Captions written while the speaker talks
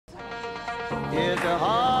It's a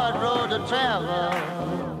hard road to travel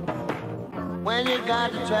when you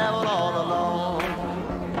got to travel all alone.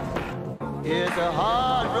 It's a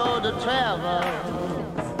hard road to travel.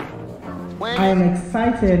 I am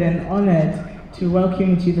excited and honored to welcome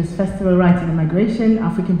you to this Festival Writing and Migration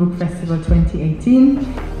African Book Festival 2018.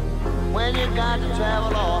 When you got to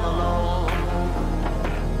travel all alone,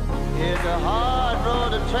 it's a hard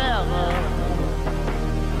road to travel.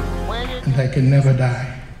 And I can never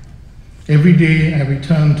die. Every day I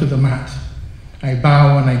return to the mat. I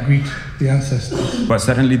bow and I greet the ancestors. But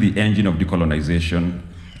certainly the engine of decolonization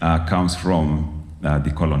comes from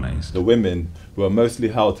the colonized. The women were mostly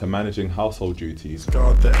held to managing household duties.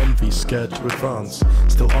 Guard the envy, scared to advance,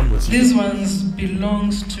 still onwards. This one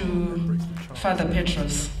belongs to Father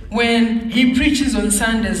Petrus. When he preaches on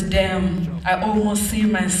Sunday's Dam, I almost see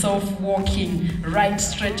myself walking right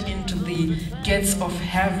straight into the gates of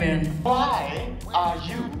heaven. Why are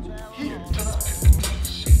you here?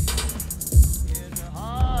 It's a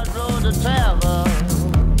hard road to travel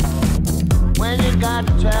when you got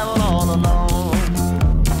to travel all alone.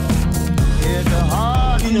 It's a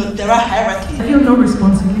hard. You know, there are hierarchies. I feel no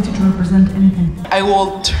responsibility to represent anything. I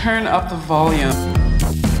will turn up the volume.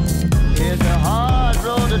 It's a hard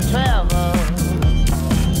road to travel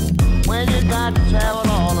when you got to travel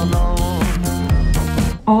all alone.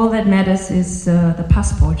 All that matters is the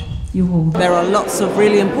passport you hold. There are lots of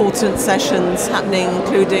really important sessions happening,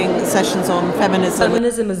 including sessions on feminism.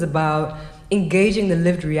 Feminism is about engaging the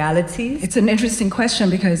lived realities. It's an interesting question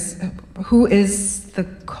because who is the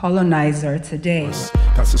colonizer today?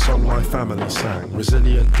 That's the song my family sang.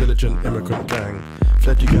 Resilient, diligent immigrant gang.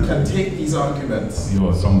 Fled You can take these arguments. You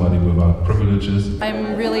are somebody without privileges.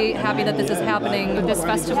 I'm really happy that this is happening with this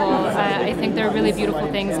festival. I think there are really beautiful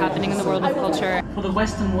things happening in the world of culture. For the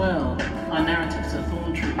Western world, our narratives are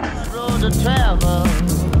thorn trees.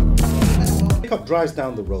 Pickup drives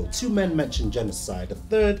down the road. Two men mention genocide. A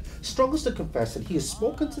third struggles to confess that he has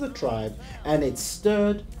spoken to the tribe and it's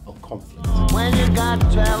stirred a conflict. When you got to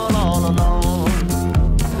travel all alone.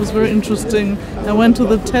 It was very interesting. I went to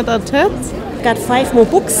the tete-a-tete. Got 5 more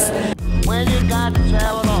books. When you got to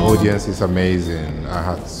travel all alone. The audience is amazing. I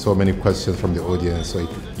had so many questions from the audience, so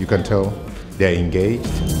you can tell they're engaged.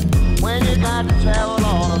 When you got to travel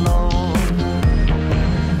all alone.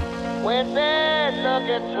 When they look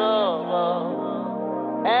in trouble,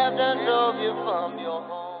 after drove you from